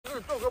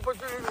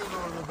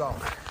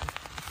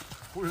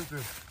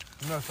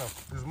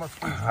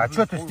А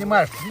что ты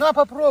снимаешь? На,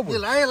 попробуй. 你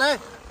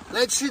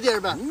来吃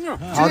点吧。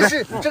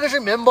这个是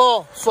面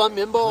包，酸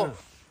面包，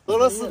俄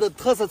罗斯的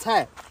特色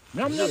菜。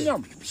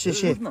Ням-ням-ням. 谢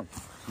谢。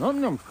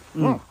 Ням-ням.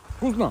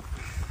 Вкусно.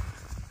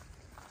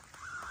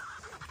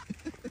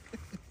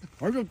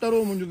 А что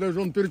второму не даже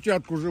он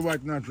перчатку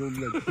жевать начал,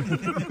 блядь.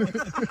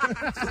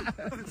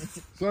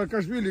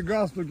 Саакашвили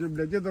галстуки,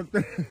 блядь, это...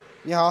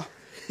 你好，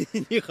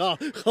你好，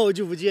好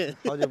久不见，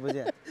好久不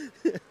见。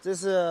这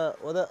是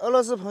我的俄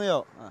罗斯朋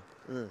友啊，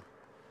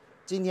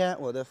今天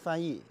我的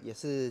翻译也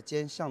是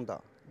兼向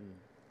导，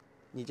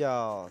你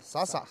叫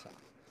莎莎，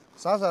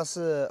莎莎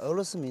是俄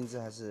罗斯名字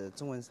还是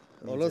中文名字？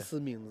俄罗斯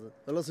名字，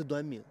俄罗斯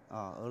短名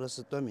啊，俄罗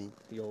斯短名，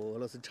有俄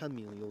罗斯长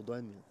名，有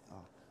短名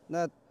啊。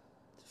那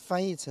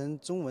翻译成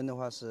中文的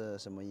话是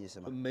什么意思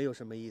吗？没有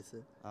什么意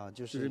思啊，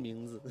就是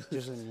名字，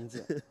就是名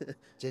字，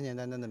简简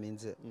单单的名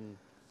字。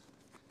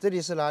这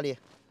里是哪里？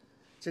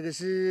这个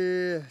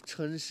是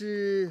城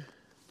市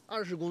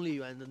20公里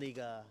远的那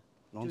个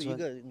农村，一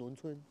个农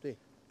村，对，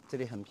这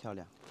里很漂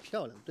亮，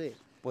漂亮，对。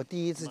我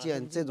第一次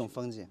见这种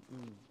风景。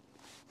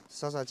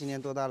莎莎今年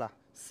多大了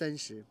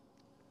？30。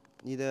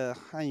你的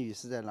汉语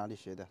是在哪里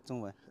学的？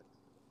中文？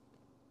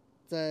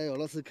在俄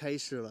罗斯开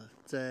始了，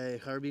在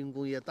哈尔滨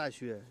工业大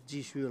学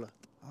继续了。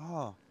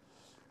哦，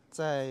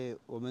在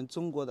我们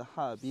中国的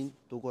哈尔滨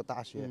读过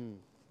大学。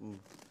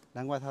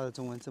难怪他的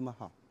中文这么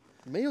好。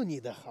没有你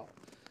的好。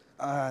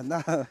啊，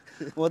那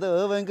我的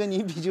俄文跟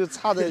你比就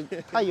差得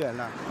太远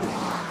了，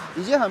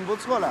已经很不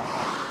错了。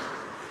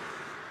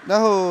然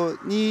后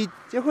你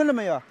结婚了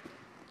没有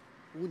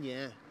？5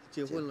年，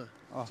结婚了。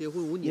结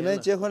婚5年了。你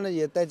们结婚了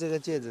也戴这个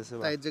戒指是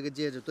吧？戴这个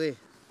戒指，对。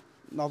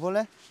老婆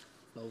呢？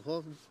老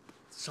婆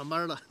上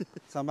班了。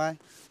上班？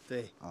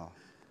对。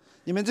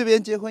你们这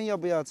边结婚要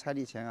不要彩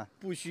礼钱啊？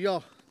不需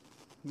要，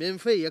免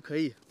费也可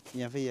以。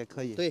免费也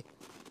可以。对。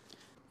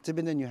这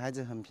边的女孩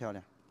子很漂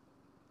亮。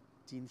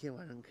今天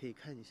晚上可以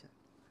看一下。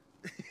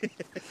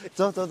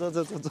走。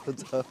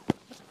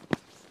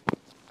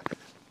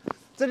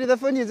这里的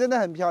风景真的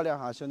很漂亮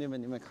哈，兄弟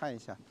们，你们看一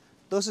下，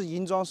都是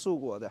银装素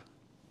裹的。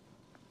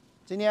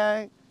今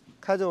天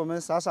开着我们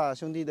傻傻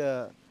兄弟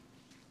的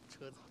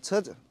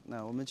车子，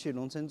那我们去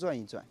农村转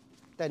一转，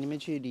带你们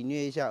去领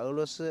略一下俄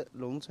罗斯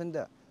农村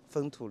的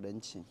风土人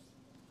情。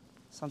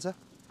上车，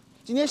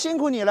今天辛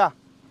苦你了，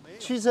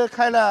驱车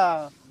开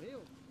了，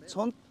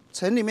从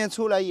城里面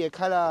出来也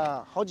开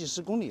了好几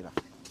10公里了。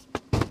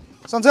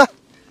上车。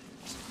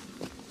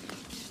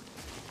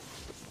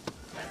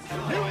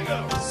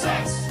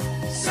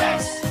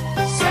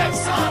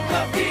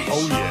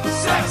Oh yeah.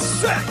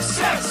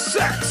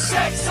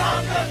 Sex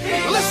on the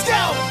beat. Let's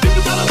go.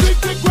 You got a big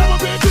grandma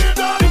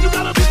bandana. You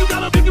got a big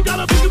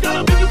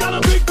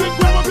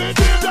grandma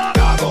bandana.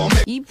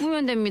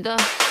 2부면 됩니다.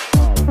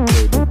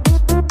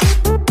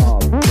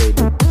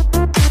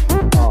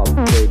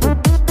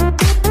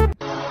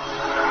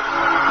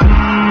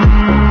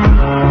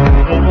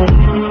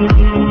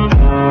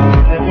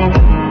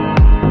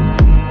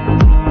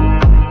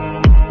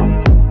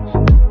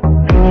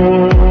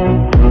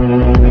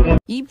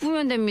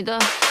 됩니다.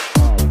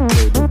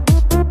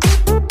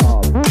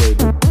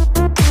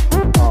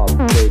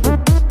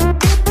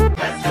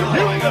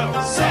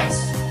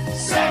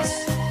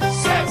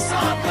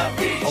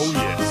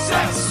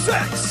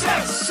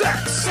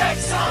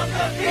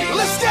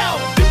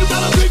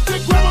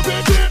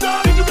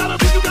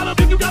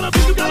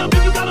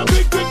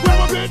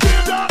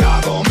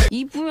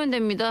 입으면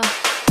됩니다.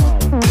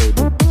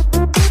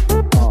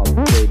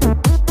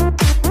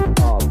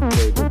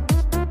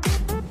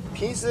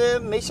 平时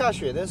没下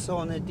雪的时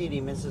候，那地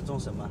里面是种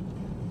什么？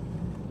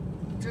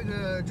这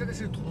个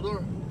是土豆。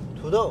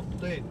土豆？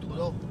对，土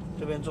豆。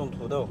这边种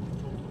土豆。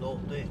种土豆，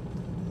对。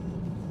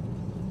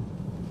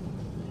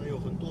还有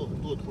很多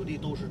土地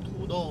都是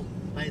土豆、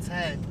白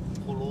菜、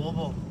胡萝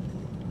卜。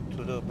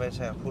土豆、白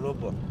菜、胡萝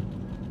卜。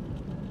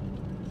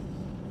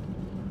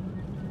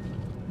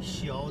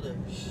小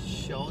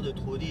的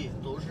土地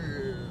都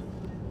是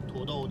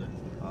土豆的，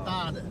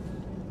大的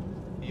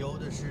有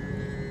的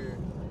是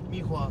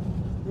蜜瓜。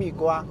蜜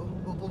瓜？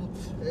不，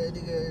那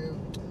个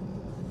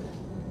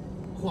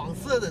黄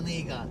色的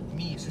那个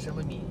蜜是什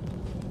么蜜？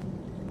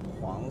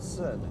黄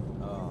色的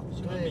啊，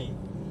对，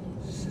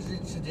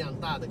是这样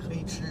大的，可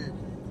以吃。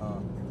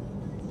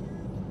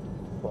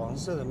黄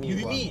色的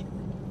蜜瓜。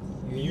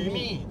玉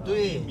米，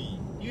对，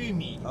玉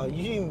米。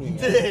玉米。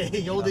对，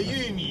有的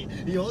玉米，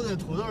有的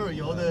土豆，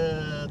有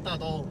的大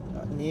豆。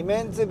你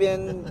们这边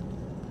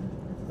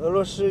俄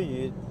罗斯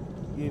语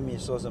玉米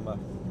说什么？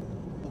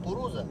咕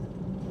噜子。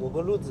果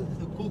果路子，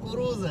果果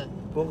路子，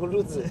果果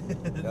路子，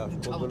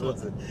差不多。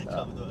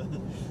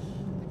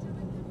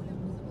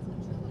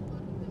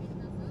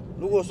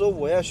如果说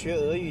我要学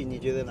俄语，你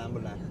觉得难不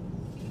难？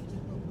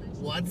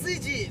我自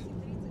己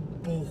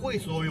不会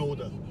所有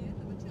的。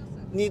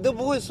你都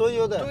不会所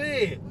有的？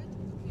对，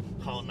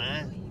好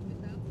难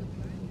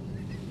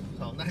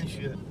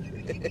学。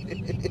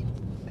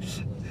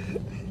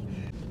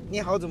你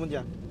好怎么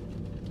讲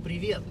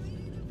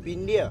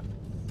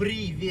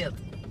 ？Привет。Привет。Привет。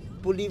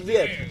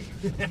Привет，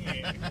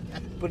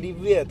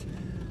 Привет，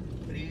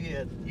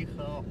 Привет，你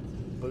好。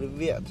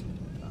 Привет。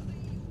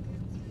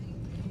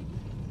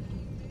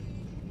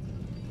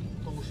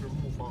都是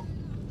木方。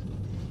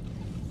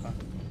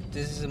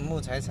这是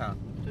木材厂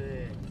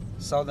对，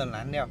烧的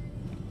燃料，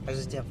还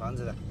是建房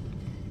子的？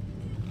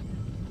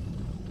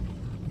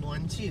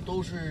暖气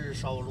都是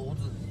烧炉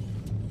子，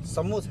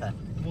烧木材。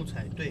木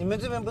材。你对，们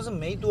这边不是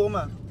煤多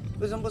吗？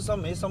为什么不烧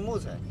煤烧木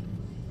材？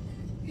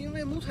因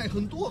为木材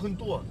很多很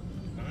多。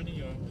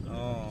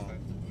哦。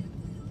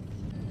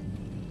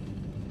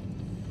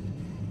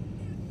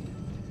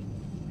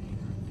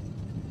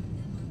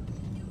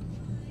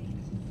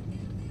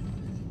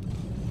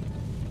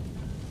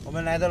我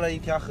们来到了一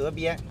条河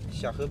边，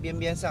小河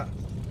边上。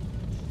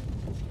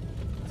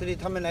这里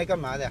他们来干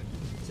嘛的？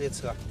这些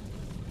车？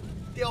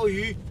钓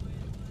鱼，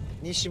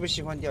你喜不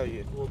喜欢钓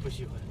鱼？我不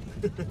喜欢。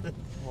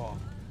哇，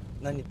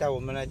那你带我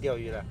们来钓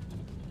鱼了？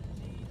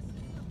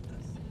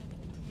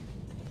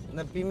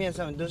那冰面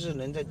上都是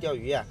人在钓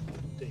鱼呀、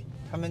对，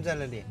他们在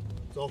那里。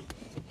走。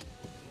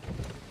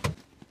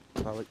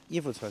把我衣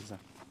服穿上。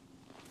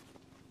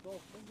走，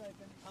现在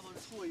跟他们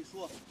说一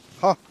说。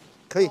好，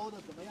可以。烧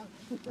的怎么样？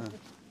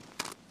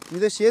你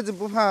的鞋子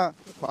不怕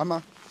滑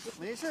吗？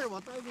没事，我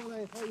带过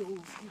来还有一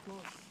双。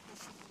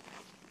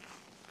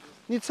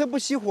你车不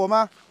熄火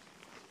吗？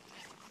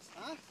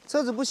啊？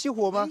车子不熄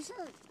火吗没？事。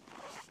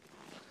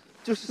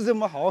就是这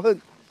么豪横。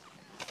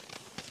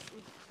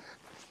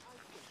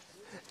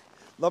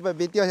老板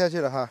别掉下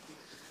去了哈，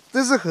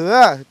这是河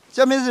啊，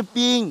下面是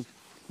冰，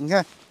你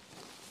看。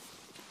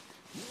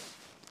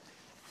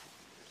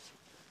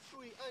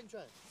注意安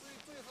全，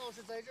最好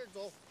是在这儿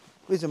走，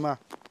为什么？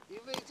因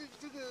为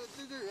这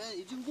个人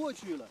已经过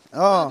去了。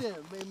哦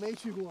那边没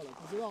去过了，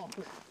不知道。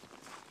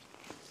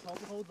好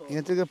不好走？你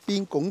看这个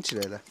冰拱起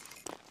来了。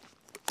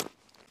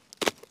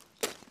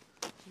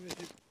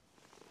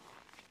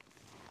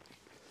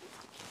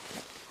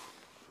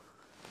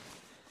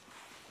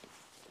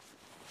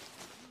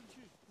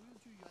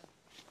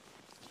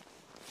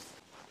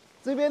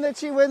这边的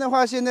气温的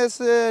话，现在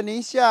是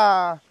零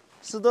下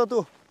10多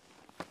度。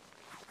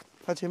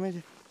到前面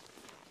去。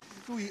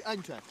注意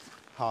安全，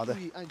好的注，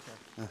意安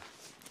全。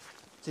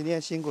今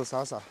天辛苦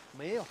嫂嫂，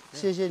没有，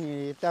谢谢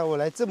你带我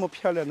来这么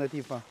漂亮的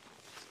地方。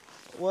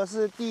我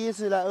是第一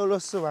次来俄罗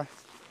斯玩，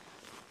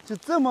就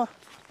这么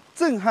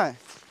震撼。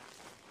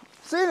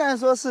虽然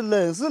说是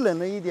冷是冷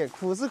了一点，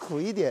苦是苦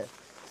一点，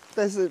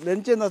但是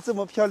能见到这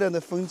么漂亮的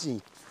风景，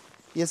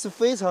也是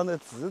非常的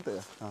值得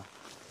啊。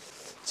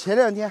前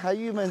2天还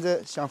郁闷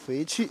着想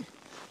回去，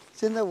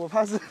现在我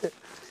怕是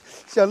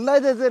想赖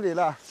在这里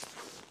了。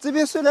这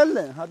边虽然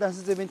冷哈，但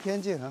是这边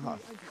天气很好，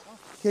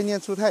天天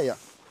出太阳。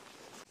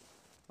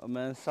我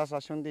们莎莎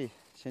兄弟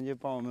先去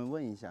帮我们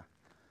问一下，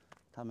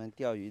他们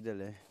钓鱼的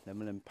人能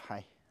不能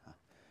拍啊？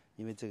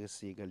因为这个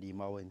是一个礼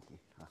貌问题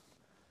啊。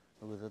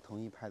如果说同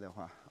意拍的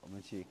话，我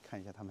们去看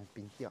一下他们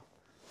冰钓。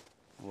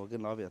我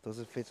跟老表都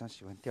是非常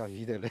喜欢钓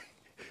鱼的人，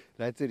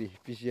来这里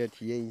必须要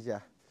体验一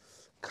下，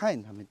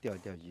看他们钓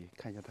鱼，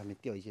看一下他们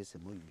钓一些什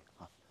么鱼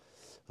啊。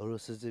俄罗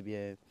斯这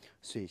边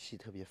水系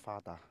特别发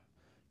达，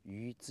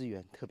鱼资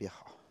源特别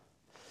好。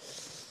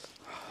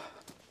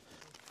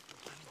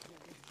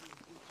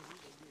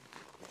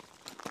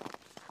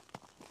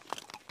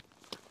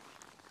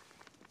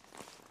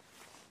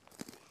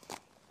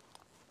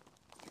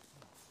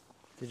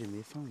这里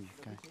没放鱼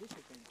竿。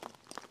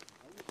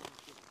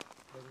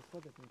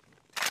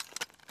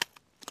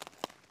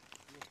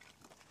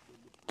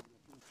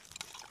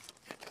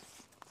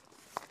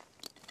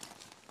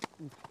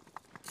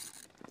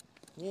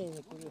Не,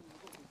 не курю.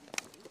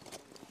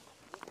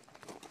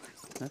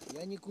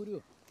 Я не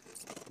курю.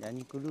 Я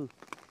не курю.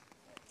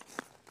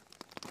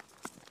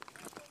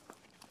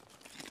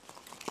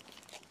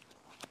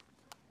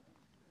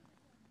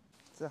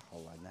 这好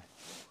玩呢，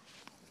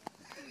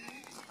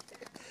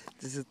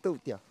这是豆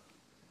钓。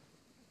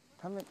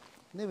他们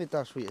那位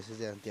大叔也是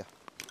这样钓，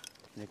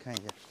你看一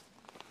下。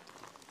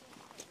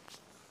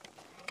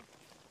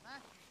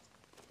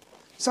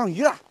上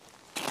鱼了，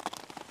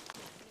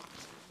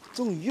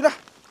中鱼了。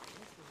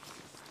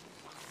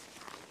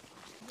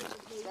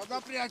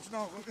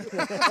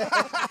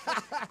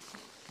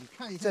你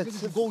看一下，这个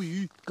是钩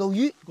鱼，狗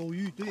鱼。钩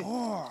鱼，对，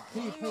哦可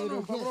以拍个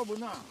照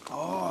片。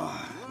哦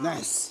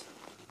，nice。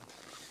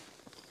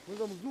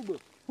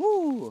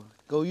哦，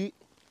狗鱼。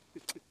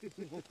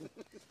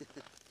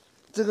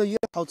这个鱼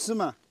好吃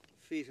吗？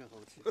非常好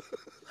吃。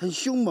很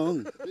凶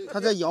猛，它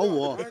在咬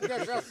我。你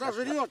看，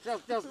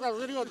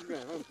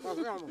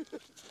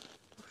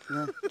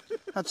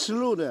它吃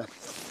肉的，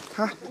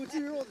它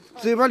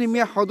嘴巴里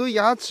面好多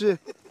牙齿。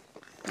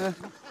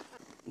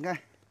你看，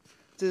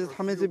这是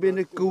他们这边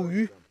的狗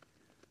鱼。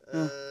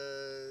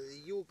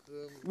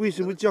为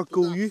什么叫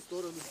狗鱼？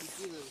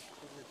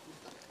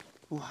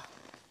哇，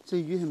这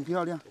鱼很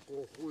漂亮。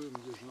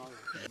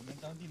我们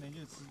当地人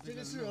就吃这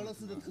个是俄罗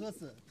斯的特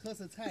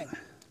色菜，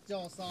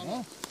叫沙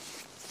拉。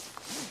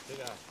这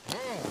个，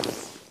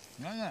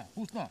看看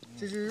，вкусно。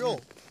这是肉，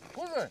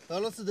俄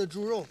罗斯的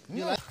猪肉。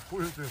你来，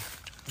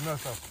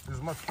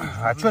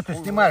 А что ты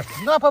снимаешь?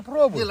 На, 你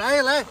попробуй.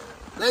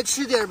 来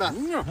吃点吧。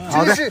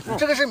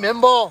这个是面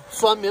包，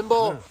酸面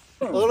包，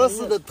俄罗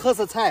斯的特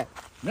色菜。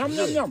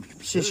 Ням-ням-ням.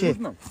 谢谢。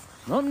 Вкусно.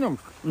 Ням-ням.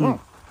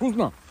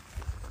 Вкусно.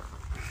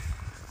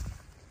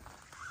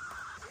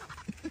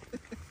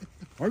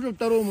 А что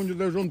второму не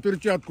даже он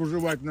перчатку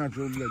жевать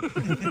начал, блядь.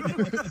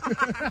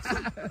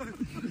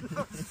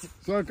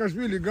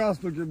 Саакашвили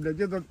галстуки, блядь,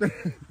 это...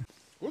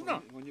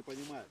 Вкусно? Он не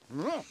понимает.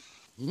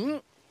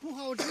 Ну, 不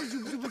好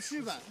吃就不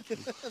吃吧，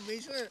没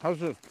事儿。 好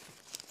吃。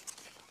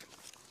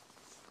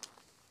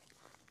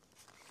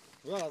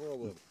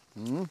 попробуем.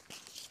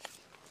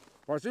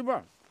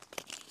 Спасибо.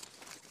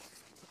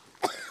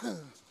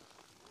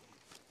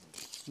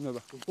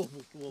 Надо.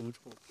 我不抽。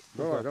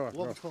 Давай, давай,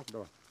 我不 давай, 抽。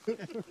 давай.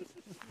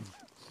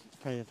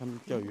 看一下他们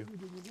钓鱼，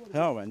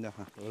很好玩的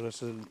哈，俄罗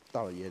斯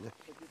大老爷子。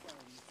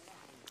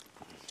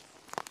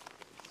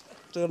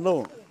这个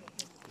肉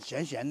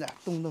咸咸的，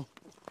冻肉。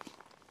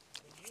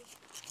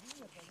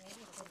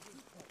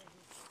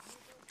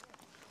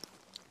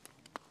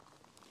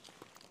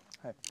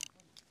嗨，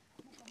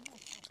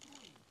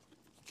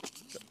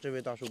这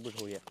位大叔不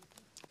抽烟。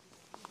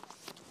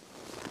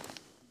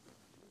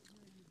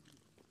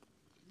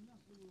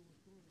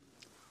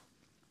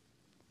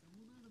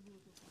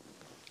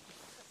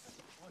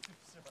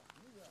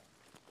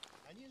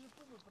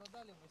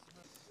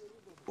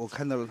 我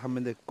看到了他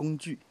们的工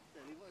具，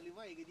另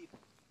外一个地方，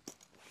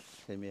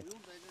前面不用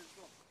在这儿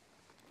做。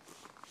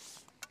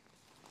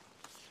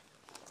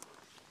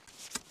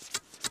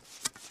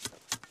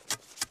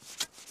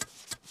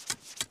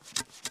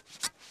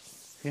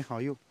很好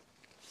用。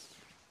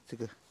这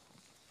个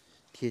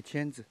铁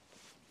签子，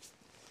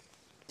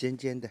尖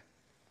尖的，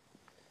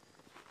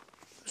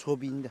搓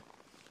冰的，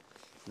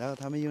然后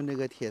他们用那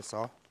个铁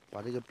勺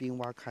把这个冰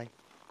挖开。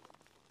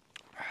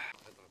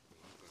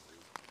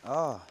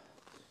啊，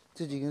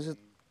这几根是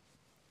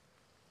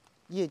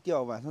夜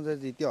钓，晚上在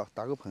这里钓，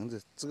搭个棚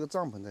子，支个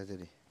帐篷在这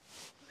里。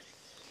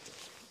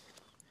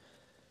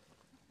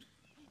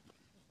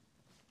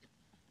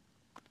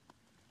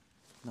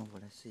那我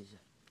来试一下。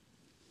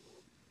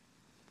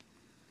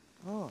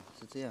哦，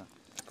是这样，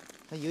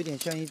它有点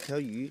像一条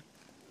鱼。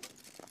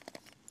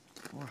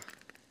哇，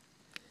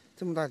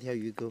这么大条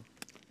鱼钩。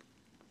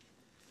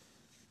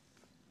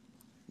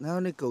然后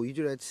那狗鱼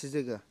就来吃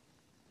这个，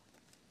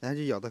然后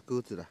就咬到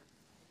钩子了。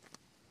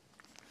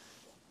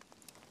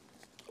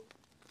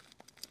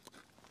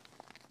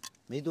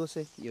 没多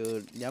深，有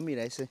2米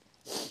来深。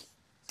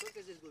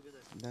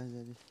来，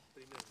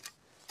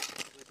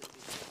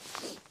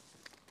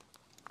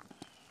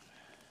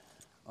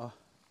啊，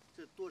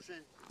这多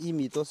深？1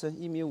米多深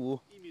，1米5。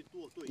1米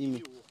多，对，1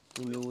米5。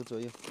1米5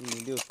左右，1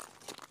米6。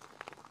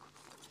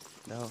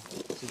然后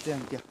是这样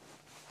钓。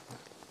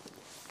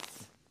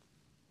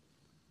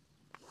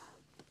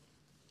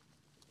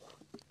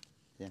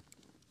这样。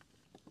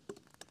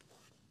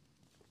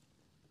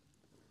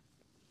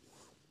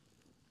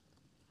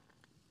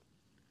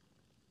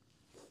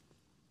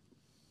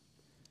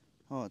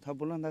哦，它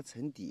不让它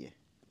沉底。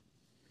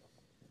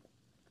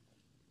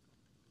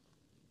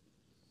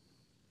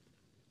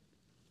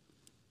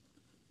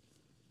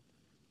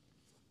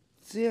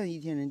这样一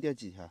天能钓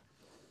几条？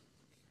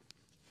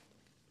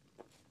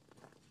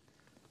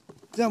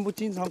这样不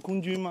经常空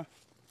军吗？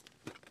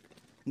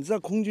你知道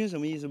空军什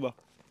么意思不？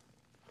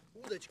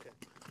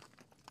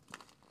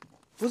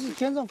不是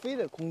天上飞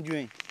的空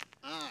军。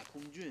啊，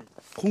空军。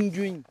空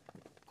军。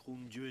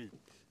空军。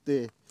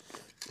对，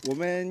我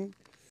们。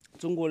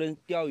 中国人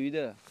钓鱼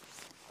的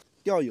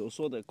钓友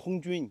说的空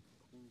军，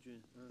空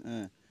军，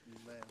嗯，明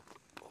白了，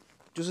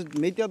就是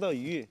没钓到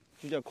鱼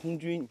就叫空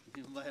军。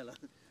明白了，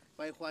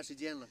白花时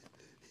间了。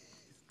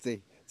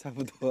对，差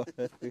不多。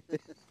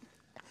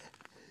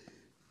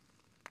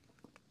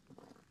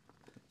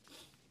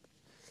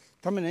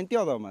他们能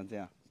钓到吗？这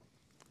样？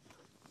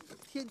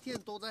天天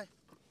都在。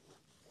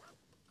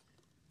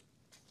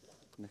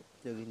来，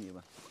交给你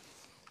吧。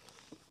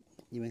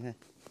你们看，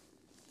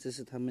这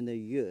是他们的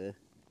鱼饵。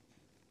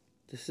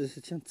 这是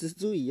像蜘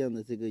蛛一样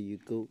的这个鱼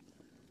钩，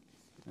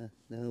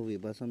然后尾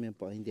巴上面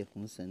绑一点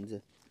红绳子，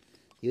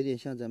有点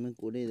像咱们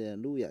国内的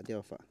路亚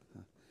钓法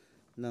啊，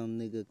让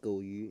那个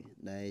狗鱼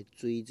来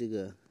追这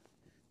个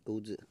钩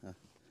子啊。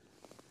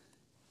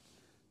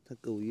它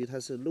狗鱼它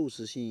是肉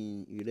食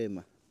性鱼类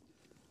嘛，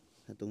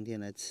它冬天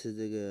来吃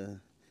这个，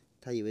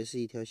它以为是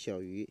一条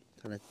小鱼，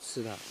它来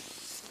吃它。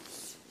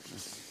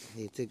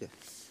还有这个，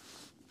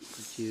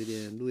就有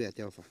点路亚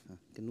钓法啊，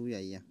跟路亚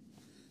一样，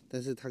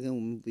但是它跟我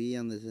们不一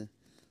样的是。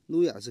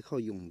 路亚是靠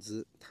蛹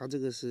子，它这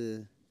个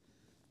是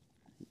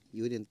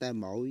有点带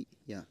毛一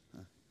样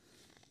啊，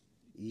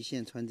鱼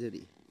线穿这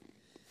里，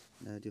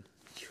然后就，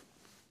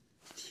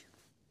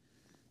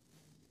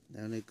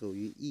然后那狗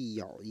鱼一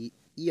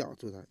咬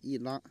住它，一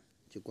拉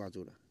就挂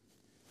住了。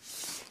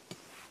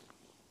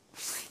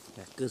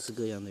看各式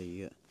各样的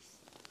鱼，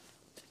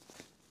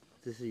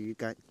这是鱼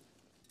竿，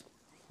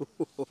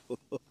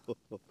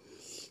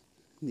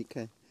你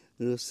看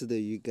俄罗斯的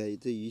鱼竿，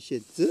这鱼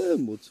线这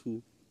么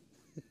粗。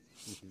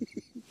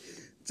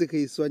这可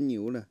以拴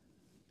牛了，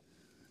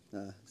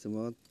什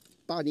么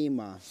大力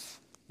马，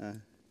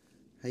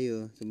还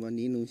有什么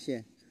尼龙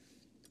线，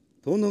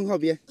统统靠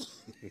边，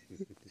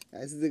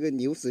还是这个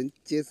牛绳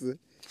结实，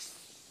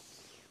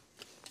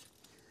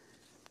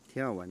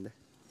挺好玩的。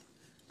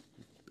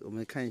我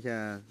们看一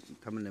下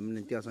他们能不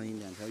能钓上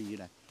2条鱼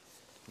来，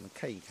我们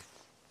看一看。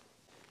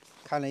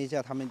看了一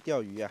下他们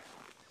钓鱼啊，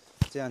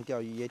这样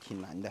钓鱼也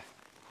挺难的。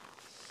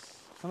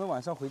他们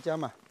晚上回家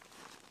嘛？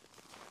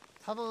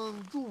他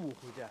们中午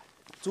回家。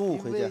中午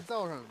回家。因为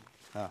早上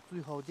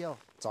最好钓。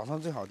早上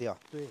最好钓。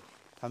对。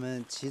他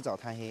们起早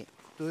贪黑。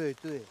对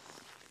对。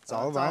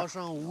早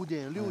上5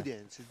点6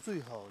点是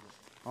最好的。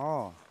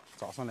哦，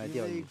早上来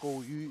钓鱼。因为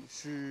狗鱼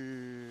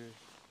是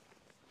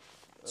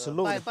吃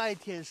肉的。白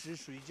天是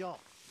睡觉。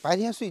白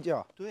天睡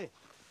觉。对。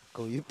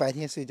狗鱼白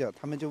天睡觉，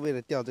他们就为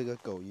了钓这个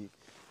狗鱼，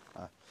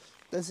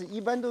但是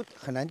一般都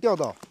很难钓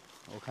到，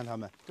我看他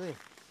们。对。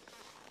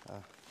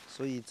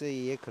所以这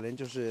也可能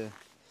就是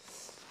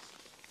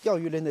钓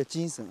鱼人的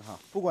精神哈，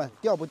不管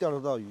钓不钓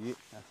得到鱼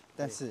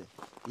但是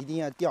一定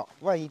要钓，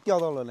万一钓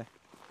到了呢，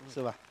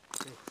是吧？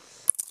对。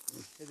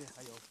这边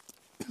还有。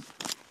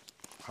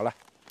好了。